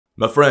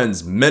My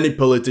friends, many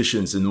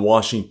politicians in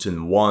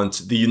Washington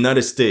want the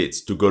United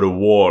States to go to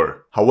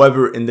war.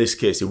 However, in this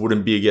case, it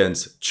wouldn't be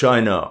against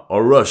China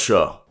or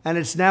Russia. And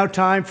it's now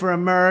time for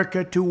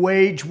America to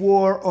wage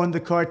war on the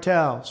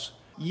cartels.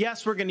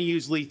 Yes, we're going to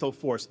use lethal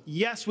force.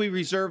 Yes, we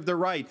reserve the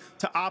right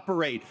to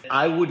operate.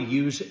 I would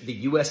use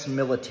the U.S.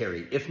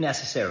 military, if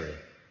necessary,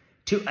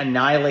 to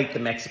annihilate the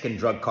Mexican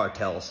drug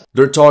cartels.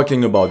 They're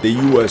talking about the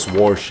US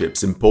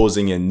warships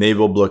imposing a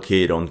naval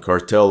blockade on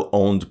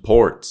cartel-owned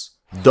ports,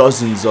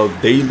 dozens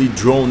of daily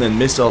drone and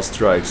missile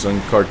strikes on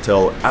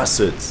cartel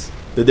assets,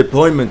 the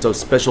deployment of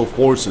special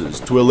forces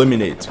to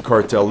eliminate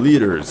cartel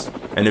leaders,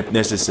 and if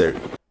necessary,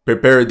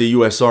 prepare the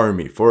US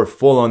Army for a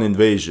full-on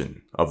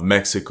invasion of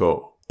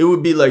Mexico. It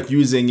would be like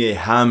using a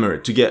hammer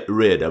to get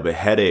rid of a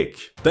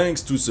headache.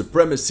 Thanks to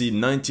Supremacy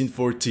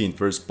 1914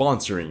 for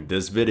sponsoring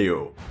this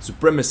video.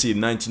 Supremacy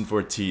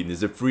 1914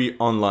 is a free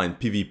online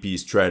PvP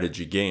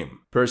strategy game.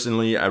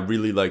 Personally, I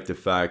really like the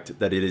fact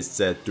that it is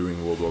set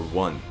during World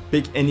War I.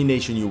 Pick any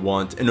nation you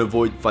want and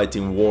avoid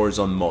fighting wars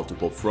on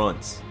multiple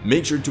fronts.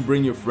 Make sure to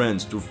bring your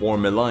friends to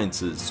form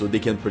alliances so they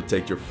can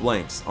protect your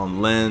flanks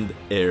on land,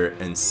 air,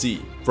 and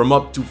sea, from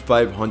up to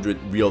 500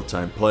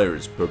 real-time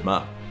players per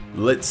map.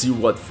 Let's see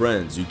what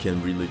friends you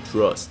can really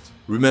trust.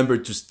 Remember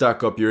to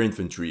stack up your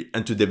infantry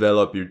and to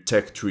develop your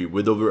tech tree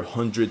with over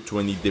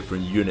 120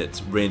 different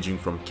units ranging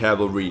from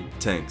cavalry,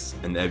 tanks,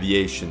 and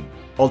aviation.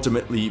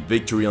 Ultimately,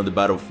 victory on the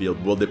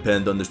battlefield will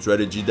depend on the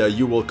strategy that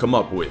you will come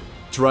up with.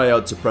 Try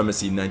out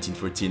Supremacy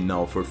 1914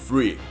 now for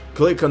free.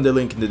 Click on the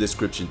link in the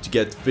description to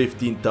get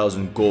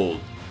 15,000 gold,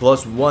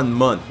 plus 1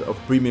 month of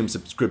premium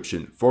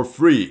subscription for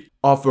free.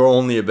 Offer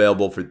only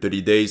available for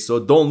 30 days, so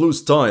don't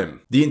lose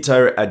time. The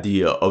entire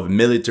idea of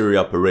military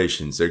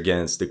operations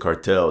against the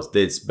cartels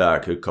dates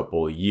back a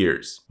couple of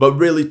years, but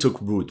really took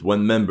root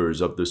when members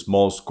of the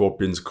Small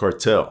Scorpions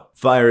cartel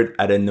fired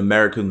at an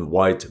American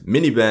white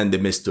minivan they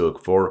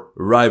mistook for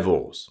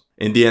rivals.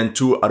 In the end,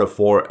 2 out of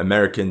 4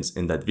 Americans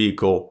in that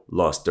vehicle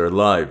lost their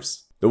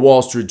lives. The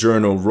Wall Street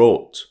Journal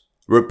wrote,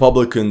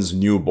 "Republicans'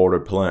 new border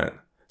plan: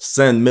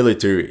 send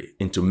military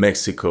into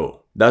Mexico."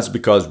 That's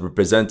because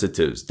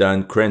Representatives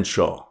Dan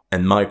Crenshaw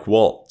and Mike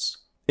Waltz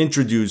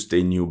introduced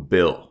a new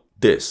bill.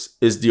 This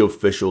is the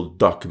official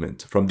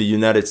document from the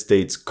United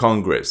States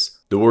Congress.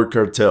 The word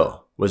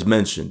cartel was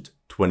mentioned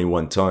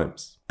 21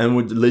 times and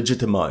would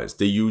legitimize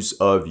the use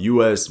of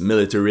US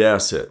military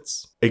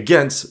assets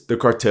against the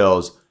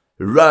cartels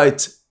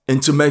right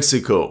into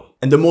Mexico.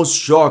 And the most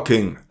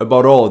shocking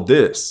about all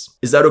this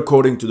is that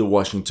according to the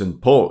Washington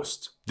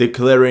Post,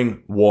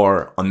 declaring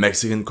war on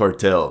Mexican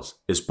cartels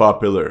is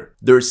popular.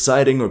 They're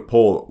citing a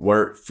poll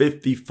where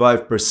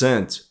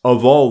 55%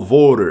 of all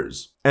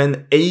voters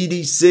and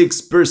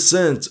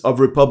 86% of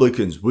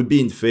Republicans would be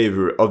in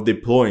favor of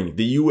deploying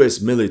the US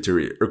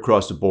military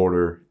across the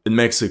border in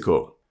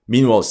Mexico.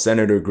 Meanwhile,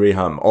 Senator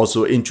Graham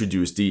also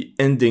introduced the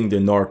Ending the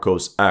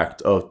Narcos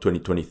Act of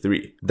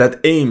 2023 that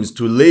aims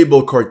to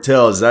label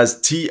cartels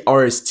as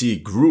terrorist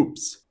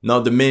groups. Now,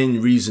 the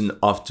main reason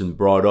often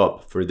brought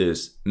up for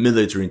this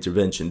military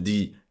intervention,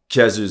 the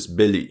casus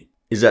belli,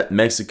 is that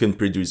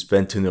Mexican-produced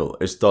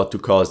fentanyl is thought to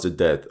cause the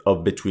death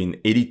of between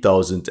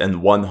 80,000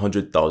 and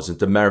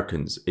 100,000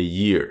 Americans a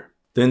year.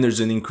 Then there's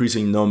an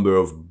increasing number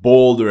of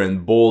bolder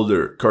and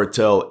bolder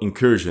cartel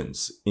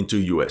incursions into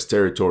US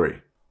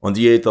territory. On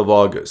the 8th of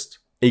August,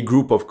 a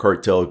group of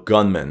cartel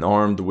gunmen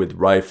armed with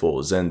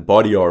rifles and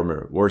body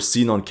armor were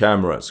seen on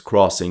cameras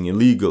crossing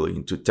illegally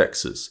into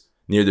Texas,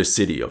 near the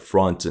city of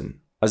Fronton.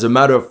 As a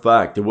matter of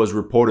fact, it was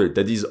reported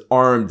that these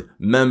armed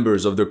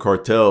members of the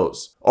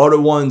cartels are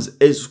the ones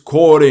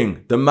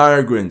escorting the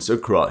migrants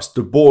across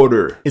the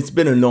border. It's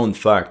been a known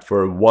fact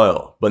for a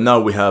while, but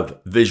now we have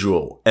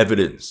visual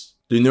evidence.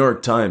 The New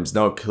York Times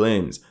now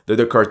claims that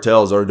the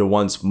cartels are the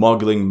ones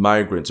smuggling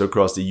migrants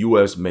across the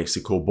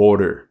US-Mexico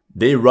border.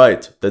 They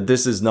write that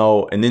this is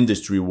now an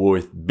industry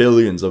worth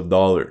billions of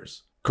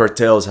dollars.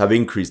 Cartels have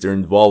increased their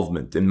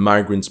involvement in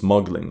migrant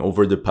smuggling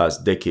over the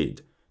past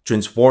decade,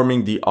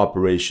 transforming the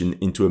operation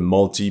into a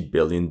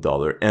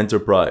multi-billion-dollar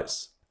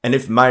enterprise. And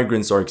if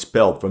migrants are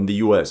expelled from the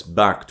US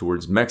back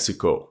towards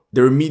Mexico,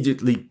 they're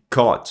immediately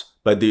caught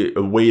by the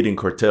awaiting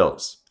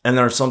cartels and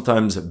are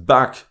sometimes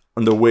back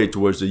on their way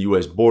towards the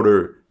US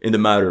border in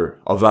a matter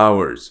of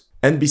hours.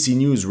 NBC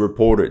News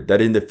reported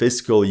that in the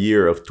fiscal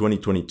year of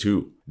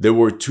 2022, there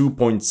were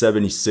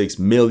 2.76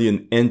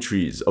 million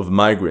entries of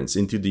migrants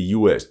into the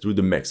US through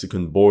the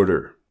Mexican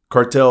border.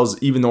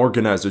 Cartels even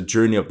organized a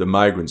journey of the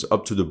migrants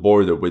up to the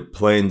border with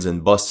planes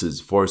and buses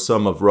for a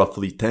sum of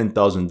roughly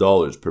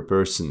 $10,000 per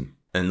person.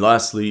 And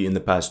lastly, in the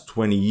past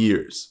 20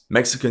 years,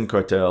 Mexican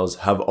cartels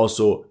have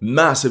also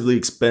massively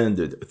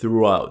expanded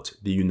throughout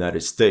the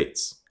United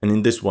States. And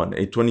in this one,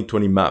 a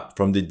 2020 map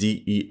from the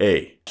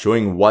DEA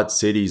showing what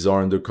cities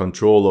are under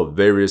control of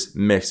various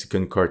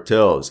Mexican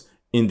cartels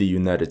in the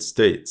United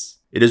States.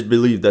 It is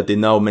believed that they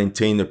now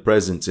maintain a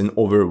presence in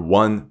over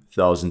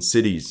 1,000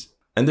 cities.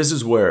 And this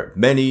is where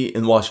many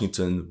in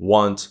Washington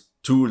want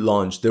to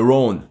launch their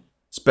own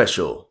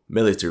special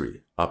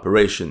military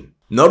operation.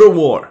 Not a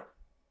war,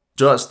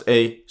 just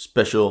a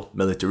special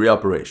military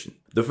operation.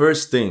 The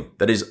first thing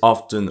that is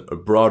often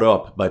brought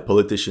up by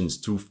politicians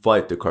to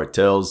fight the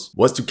cartels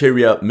was to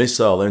carry out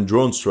missile and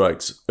drone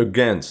strikes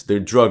against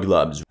their drug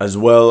labs, as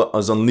well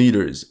as on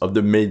leaders of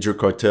the major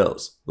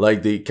cartels,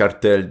 like the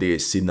Cartel de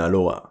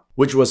Sinaloa,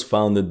 which was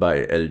founded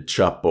by El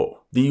Chapo.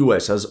 The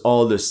US has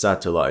all the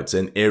satellites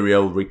and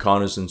aerial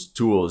reconnaissance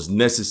tools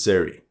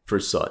necessary for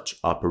such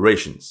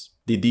operations.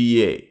 The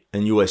DEA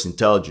and US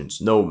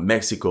intelligence know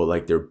Mexico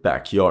like their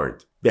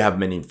backyard. They have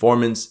many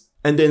informants,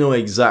 and they know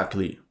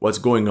exactly what's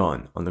going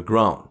on the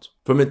ground.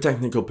 From a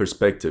technical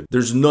perspective,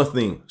 there's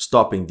nothing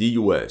stopping the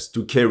US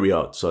to carry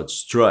out such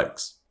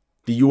strikes.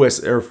 The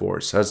US Air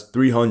Force has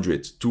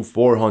 300 to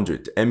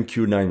 400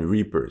 MQ-9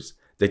 Reapers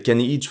that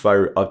can each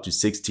fire up to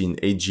 16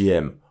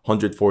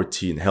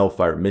 AGM-114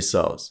 Hellfire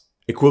missiles,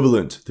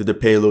 equivalent to the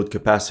payload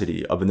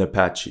capacity of an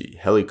Apache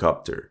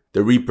helicopter.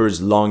 The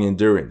Reaper's long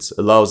endurance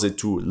allows it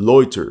to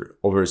loiter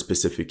over a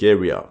specific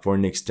area for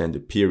an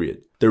extended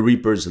period. The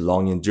Reaper's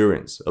long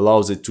endurance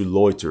allows it to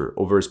loiter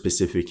over a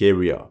specific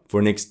area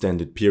for an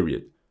extended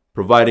period,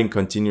 providing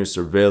continuous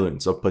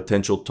surveillance of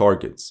potential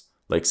targets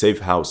like safe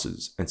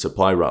houses and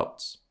supply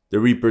routes. The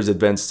Reaper's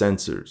advanced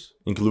sensors,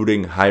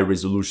 including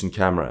high-resolution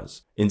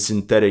cameras and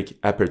synthetic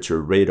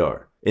aperture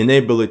radar,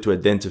 enable it to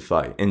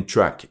identify and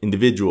track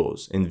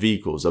individuals and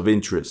vehicles of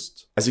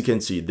interest. As you can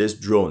see, this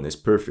drone is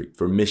perfect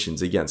for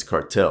missions against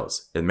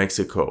cartels in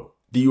Mexico.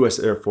 The US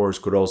Air Force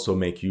could also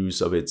make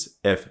use of its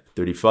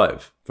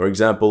F-35. For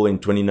example, in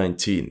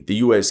 2019, the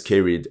US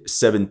carried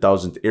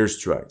 7,000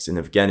 airstrikes in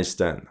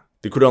Afghanistan.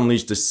 They could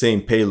unleash the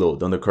same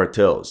payload on the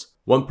cartels.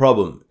 One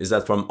problem is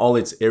that from all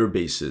its air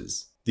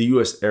bases, the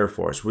US Air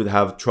Force would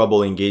have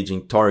trouble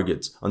engaging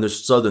targets on the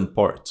southern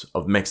part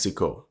of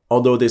Mexico,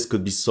 although this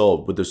could be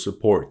solved with the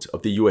support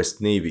of the US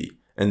Navy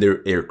and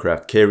their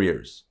aircraft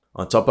carriers.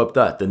 On top of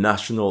that, the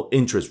national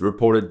interest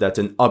reported that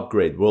an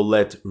upgrade will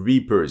let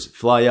Reapers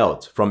fly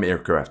out from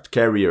aircraft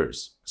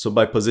carriers. So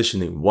by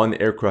positioning one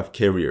aircraft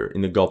carrier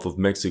in the Gulf of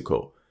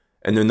Mexico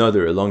and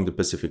another along the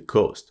Pacific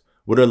coast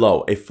would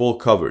allow a full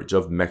coverage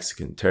of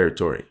Mexican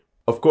territory.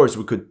 Of course,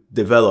 we could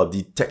develop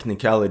the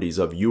technicalities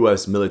of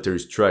US military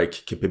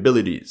strike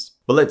capabilities,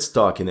 but let's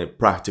talk in a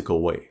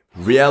practical way.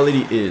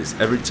 Reality is,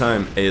 every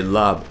time a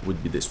lab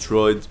would be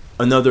destroyed,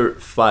 another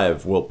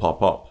 5 will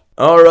pop up.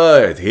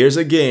 Alright, here's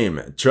a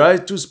game. Try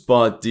to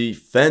spot the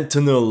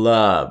fentanyl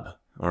lab.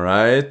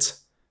 Alright?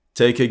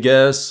 Take a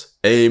guess,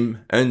 aim,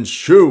 and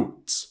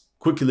shoot!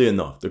 Quickly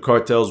enough, the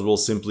cartels will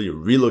simply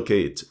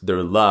relocate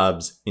their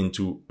labs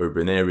into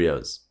urban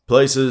areas.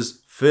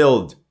 Places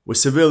filled with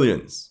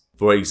civilians.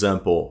 For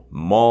example,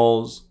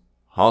 malls,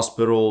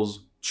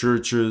 hospitals,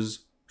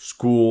 churches,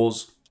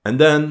 schools, and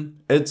then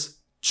it's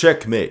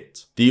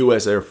checkmate. The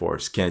US Air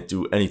Force can't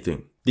do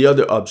anything. The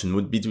other option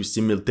would be to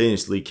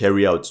simultaneously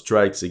carry out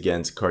strikes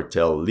against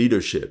cartel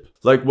leadership,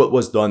 like what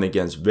was done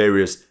against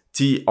various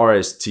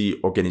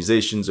TRST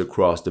organizations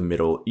across the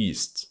Middle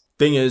East.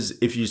 Thing is,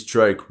 if you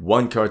strike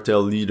one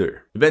cartel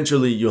leader,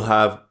 eventually you'll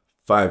have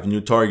 5 new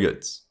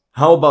targets.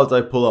 How about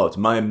I pull out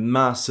my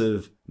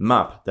massive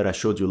map that I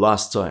showed you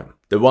last time?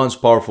 The once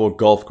powerful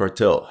Gulf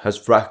cartel has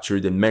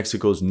fractured in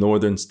Mexico's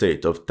northern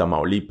state of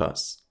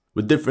Tamaulipas,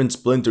 with different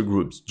splinter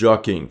groups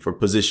jockeying for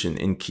position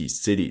in key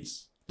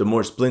cities. The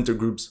more splinter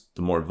groups,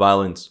 the more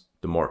violence,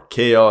 the more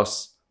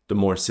chaos, the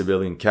more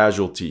civilian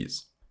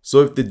casualties. So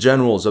if the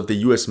generals of the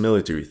US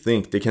military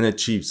think they can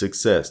achieve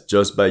success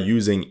just by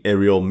using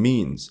aerial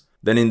means,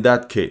 then in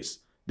that case,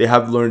 they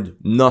have learned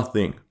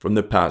nothing from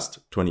the past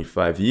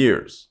 25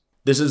 years.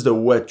 This is the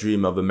wet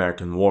dream of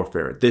American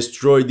warfare.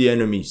 Destroy the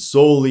enemy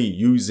solely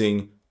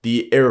using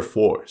the Air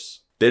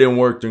Force. They didn't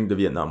work during the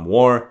Vietnam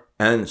War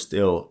and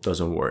still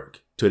doesn't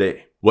work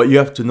today. What you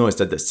have to know is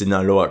that the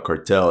Sinaloa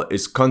cartel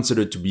is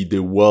considered to be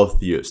the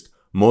wealthiest,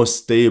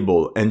 most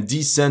stable, and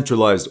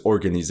decentralized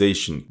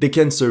organization. They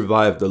can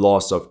survive the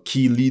loss of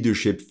key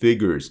leadership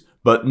figures,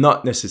 but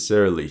not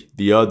necessarily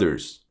the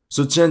others.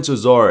 So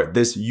chances are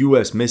this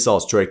US missile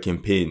strike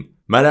campaign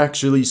might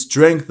actually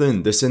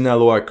strengthen the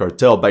Sinaloa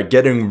cartel by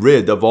getting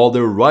rid of all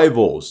their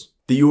rivals.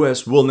 The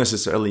US will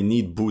necessarily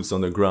need boots on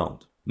the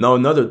ground. Now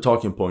another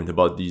talking point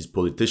about these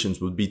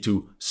politicians would be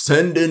to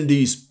send in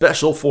these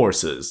special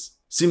forces.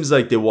 Seems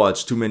like they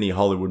watch too many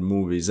Hollywood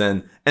movies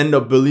and end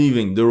up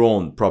believing their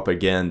own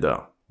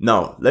propaganda.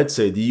 Now, let's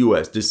say the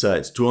US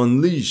decides to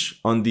unleash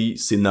on the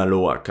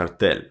Sinaloa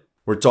cartel.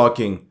 We're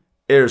talking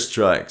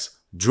airstrikes,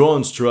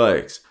 drone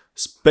strikes,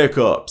 spec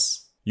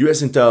ops.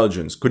 US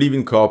intelligence could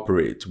even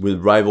cooperate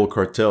with rival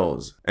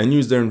cartels and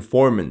use their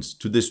informants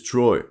to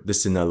destroy the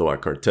Sinaloa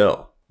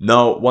cartel.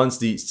 Now, once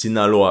the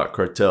Sinaloa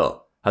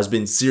cartel has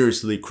been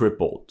seriously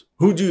crippled,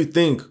 who do you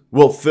think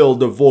will fill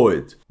the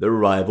void? The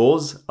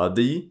rivals of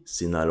the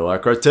Sinaloa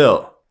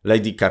cartel,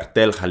 like the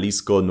Cartel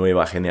Jalisco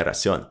Nueva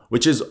Generación,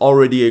 which is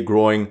already a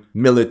growing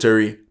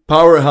military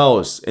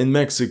powerhouse in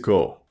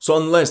Mexico. So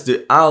unless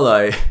they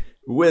ally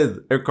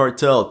with a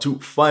cartel to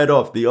fight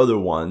off the other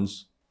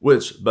ones,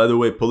 which, by the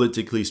way,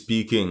 politically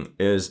speaking,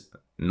 is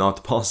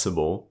not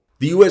possible,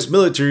 the US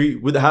military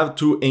would have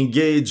to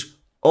engage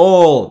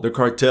all the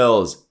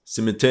cartels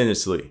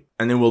simultaneously,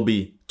 and it will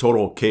be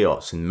total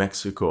chaos in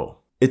Mexico.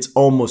 It's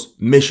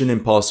almost mission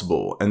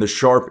impossible, and the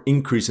sharp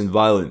increase in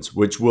violence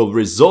which will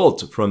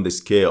result from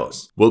this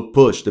chaos will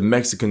push the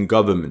Mexican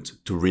government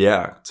to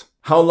react.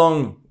 How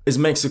long is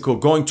Mexico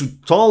going to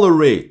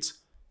tolerate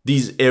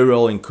these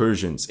aerial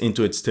incursions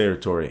into its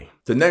territory?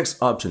 The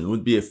next option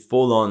would be a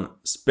full-on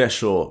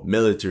special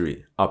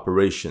military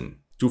operation.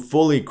 To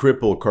fully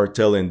cripple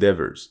cartel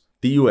endeavors,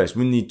 the US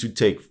will need to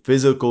take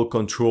physical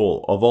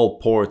control of all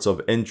ports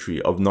of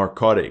entry of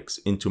narcotics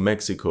into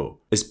Mexico,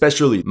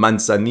 especially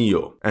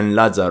Manzanillo and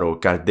Lázaro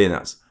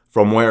Cárdenas,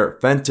 from where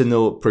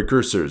fentanyl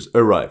precursors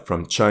arrive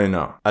from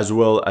China, as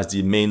well as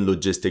the main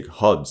logistic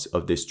hubs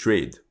of this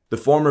trade. The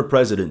former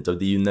president of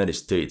the United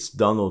States,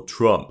 Donald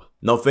Trump,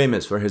 now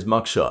famous for his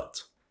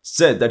mugshot,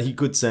 said that he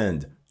could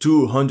send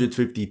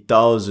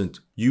 250,000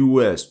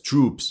 US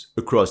troops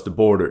across the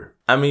border.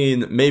 I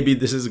mean, maybe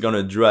this is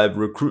gonna drive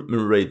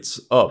recruitment rates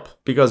up,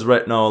 because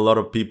right now a lot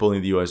of people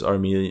in the US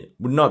Army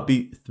would not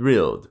be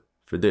thrilled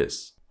for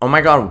this. Oh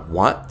my god,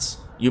 what?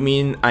 You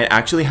mean I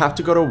actually have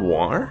to go to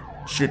war?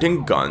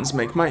 Shooting guns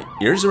make my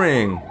ears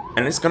ring,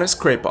 and it's gonna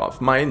scrape off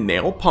my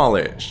nail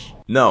polish.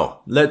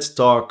 No, let's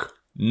talk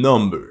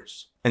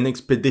numbers. An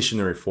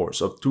expeditionary force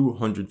of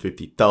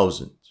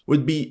 250,000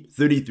 would be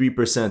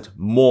 33%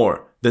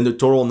 more than the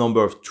total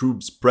number of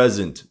troops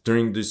present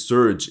during the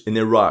surge in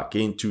Iraq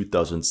in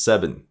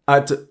 2007.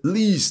 At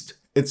least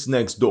it's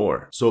next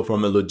door, so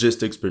from a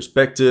logistics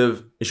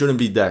perspective, it shouldn't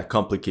be that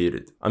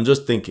complicated. I'm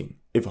just thinking,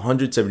 if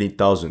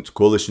 170,000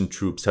 coalition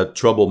troops had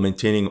trouble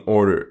maintaining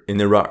order in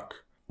Iraq,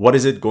 what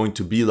is it going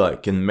to be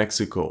like in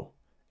Mexico?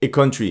 A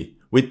country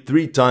with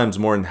 3 times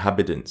more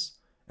inhabitants,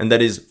 and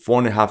that is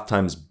 4.5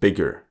 times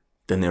bigger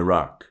than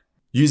Iraq.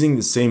 Using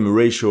the same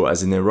ratio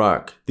as in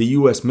Iraq, the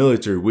US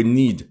military would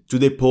need to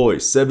deploy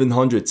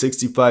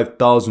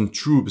 765,000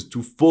 troops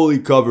to fully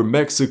cover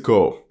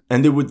Mexico,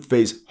 and they would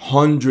face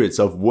hundreds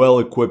of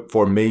well-equipped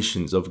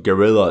formations of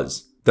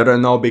guerrillas that are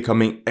now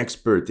becoming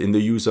expert in the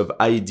use of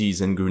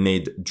IEDs and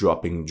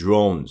grenade-dropping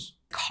drones.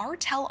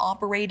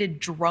 Cartel-operated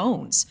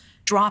drones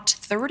dropped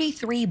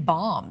 33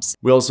 bombs.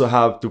 We also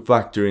have to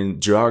factor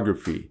in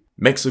geography.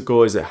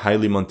 Mexico is a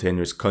highly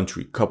mountainous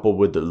country coupled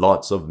with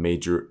lots of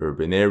major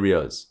urban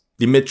areas.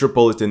 The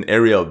metropolitan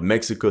area of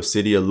Mexico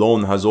City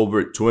alone has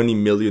over 20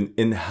 million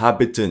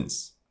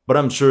inhabitants. But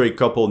I'm sure a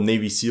couple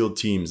Navy SEAL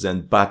teams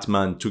and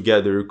Batman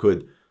together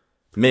could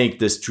make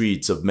the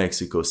streets of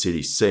Mexico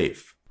City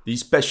safe. The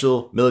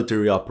special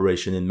military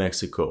operation in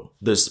Mexico,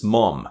 the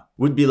SMOM,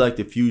 would be like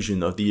the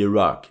fusion of the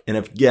Iraq and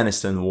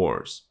Afghanistan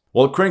wars,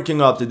 while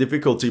cranking up the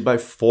difficulty by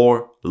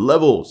 4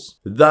 levels.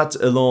 That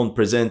alone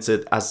presents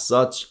it as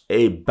such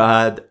a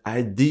bad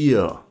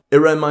idea. It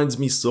reminds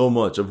me so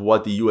much of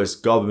what the US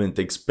government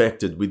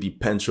expected with the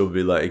Pancho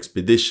Villa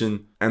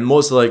expedition, and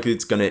most likely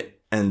it's gonna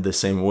end the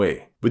same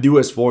way, with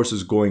US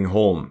forces going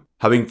home,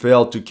 having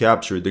failed to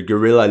capture the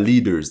guerrilla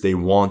leaders they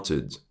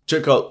wanted.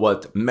 Check out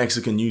what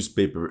Mexican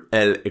newspaper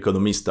El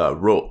Economista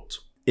wrote.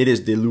 It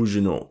is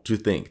delusional to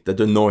think that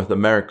the North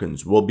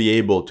Americans will be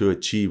able to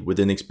achieve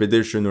with an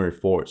expeditionary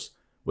force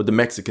what the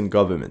Mexican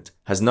government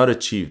has not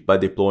achieved by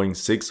deploying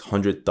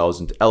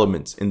 600,000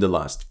 elements in the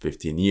last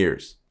 15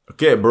 years.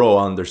 Okay bro,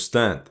 I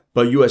understand,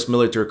 but US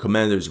military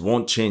commanders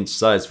won't change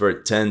sides for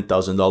a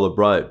 $10,000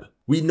 bribe.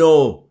 We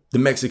know the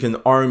Mexican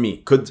army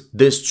could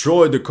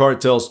destroy the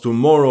cartels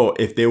tomorrow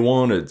if they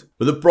wanted,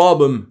 but the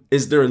problem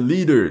is their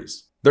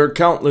leaders. There are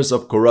countless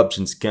of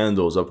corruption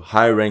scandals of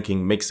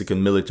high-ranking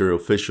Mexican military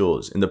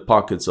officials in the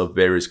pockets of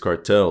various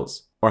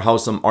cartels, or how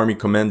some army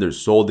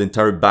commanders sold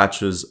entire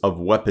batches of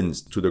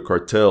weapons to the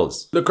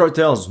cartels. The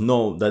cartels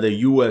know that a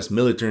US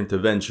military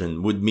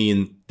intervention would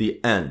mean the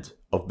end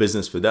of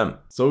business for them.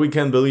 So we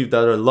can believe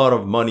that a lot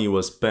of money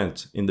was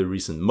spent in the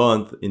recent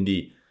month in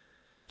the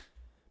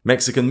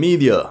Mexican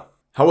media.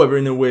 However,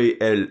 in a way,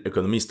 El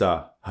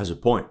Economista has a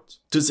point.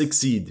 To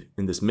succeed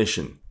in this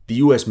mission, the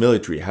US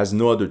military has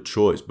no other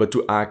choice but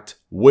to act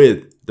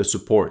with the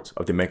support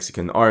of the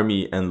Mexican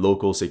army and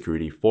local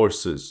security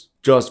forces.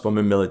 Just from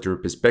a military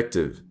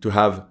perspective, to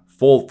have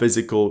full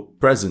physical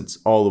presence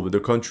all over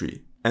the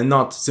country, and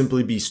not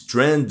simply be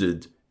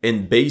stranded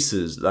in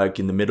bases like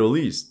in the Middle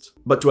East,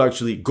 but to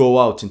actually go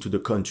out into the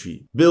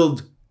country,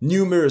 build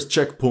numerous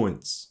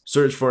checkpoints,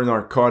 search for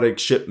narcotic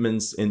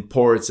shipments in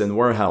ports and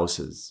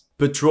warehouses,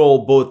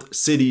 patrol both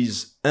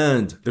cities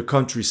and the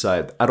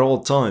countryside at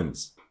all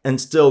times,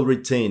 and still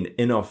retain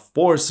enough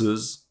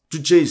forces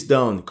to chase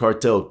down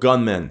cartel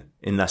gunmen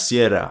in La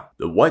Sierra.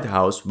 The White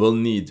House will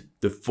need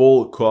the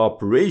full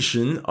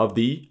cooperation of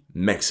the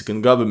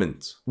Mexican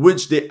government,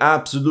 which they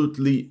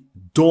absolutely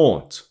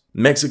don't.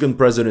 Mexican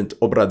President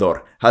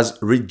Obrador has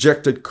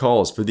rejected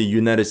calls for the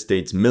United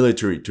States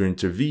military to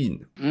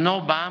intervene.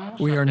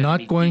 We are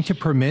not going to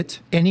permit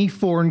any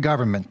foreign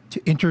government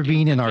to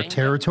intervene in our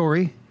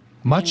territory,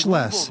 much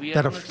less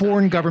that a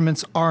foreign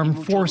government's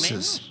armed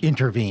forces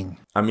intervene.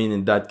 I mean,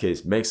 in that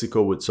case,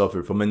 Mexico would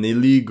suffer from an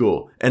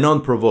illegal and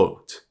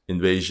unprovoked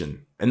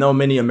invasion. And now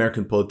many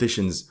American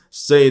politicians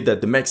say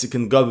that the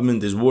Mexican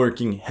government is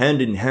working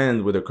hand in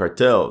hand with the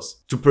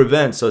cartels to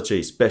prevent such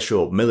a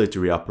special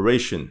military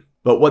operation.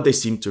 But what they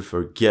seem to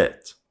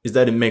forget is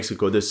that in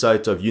Mexico, the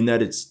sight of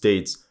United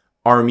States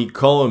Army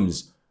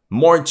columns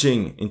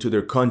marching into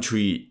their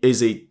country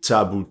is a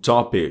taboo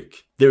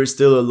topic. There is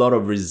still a lot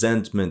of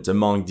resentment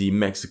among the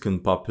Mexican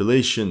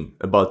population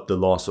about the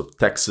loss of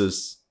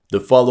Texas,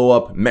 the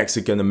follow-up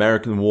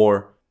Mexican-American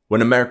War,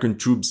 when American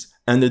troops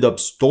ended up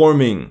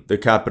storming the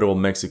capital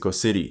Mexico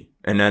City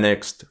and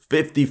annexed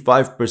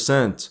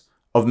 55%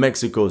 of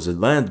Mexico's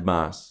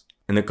landmass.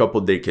 And a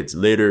couple decades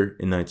later,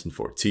 in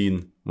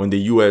 1914, when the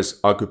US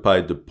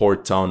occupied the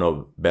port town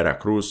of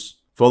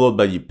Veracruz, followed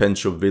by the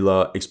Pancho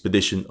Villa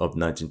expedition of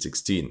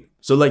 1916.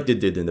 So like they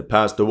did in the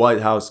past, the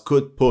White House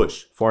could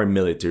push for a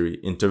military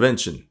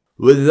intervention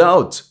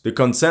without the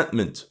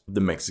consentment of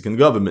the Mexican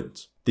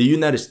government. The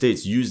United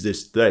States used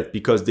this threat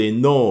because they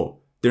know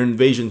their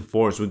invasion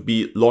force would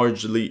be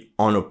largely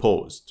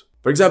unopposed.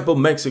 For example,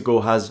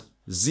 Mexico has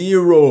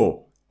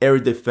zero air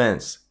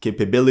defense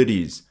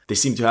capabilities. They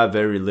seem to have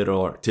very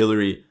little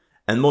artillery,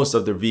 and most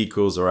of their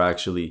vehicles are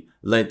actually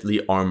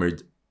lightly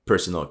armored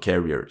personnel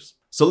carriers.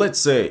 So let's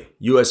say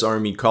US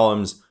Army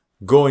columns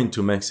go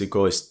into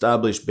Mexico,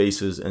 establish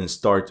bases, and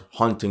start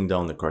hunting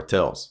down the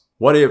cartels.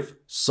 What if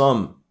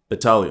some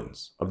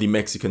battalions of the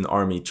Mexican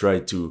army try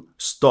to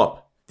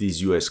stop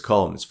these US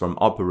columns from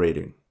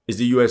operating? Is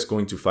the US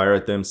going to fire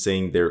at them,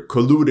 saying they're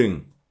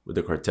colluding with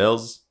the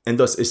cartels, and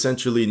thus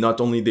essentially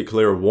not only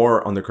declare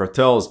war on the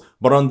cartels,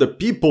 but on the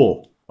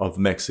people of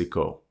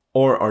Mexico?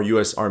 Or are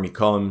US Army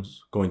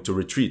columns going to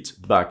retreat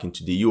back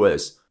into the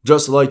US,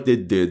 just like they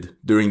did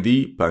during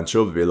the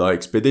Pancho Villa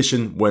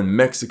expedition, when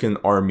Mexican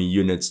army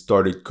units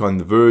started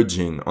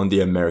converging on the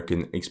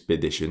American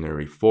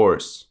Expeditionary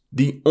Force?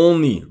 The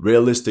only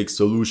realistic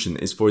solution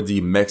is for the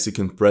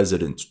Mexican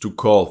president to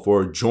call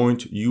for a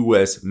joint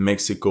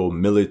US-Mexico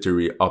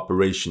military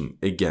operation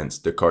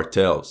against the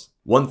cartels.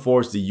 One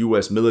force the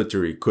US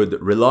military could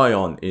rely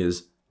on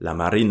is La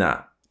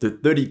Marina, the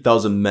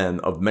 30,000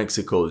 men of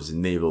Mexico's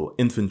naval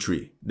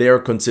infantry. They are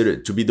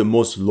considered to be the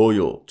most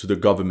loyal to the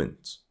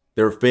government.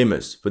 They are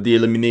famous for the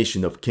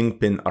elimination of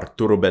Kingpin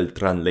Arturo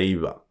Beltran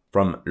Leiva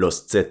from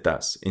Los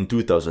Zetas in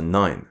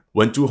 2009,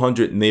 when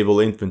 200 naval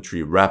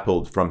infantry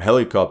rappelled from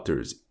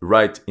helicopters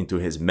right into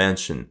his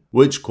mansion,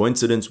 which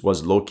coincidence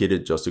was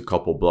located just a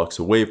couple blocks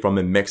away from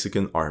a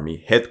Mexican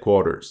army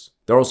headquarters.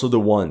 They're also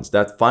the ones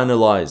that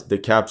finalized the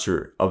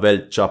capture of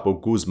El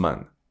Chapo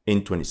Guzman in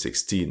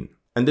 2016.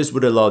 And this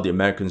would allow the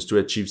Americans to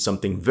achieve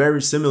something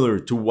very similar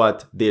to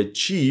what they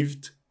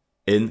achieved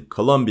in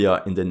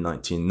Colombia in the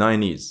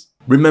 1990s.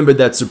 Remember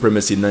that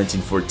Supremacy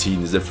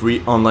 1914 is a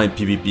free online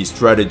PvP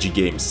strategy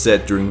game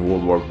set during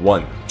World War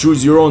I.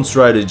 Choose your own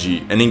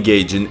strategy and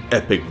engage in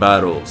epic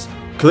battles.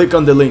 Click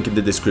on the link in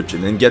the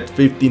description and get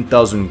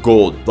 15,000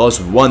 gold plus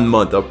 1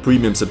 month of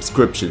premium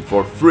subscription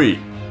for free.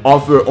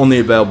 Offer only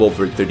available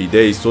for 30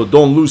 days, so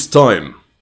don't lose time.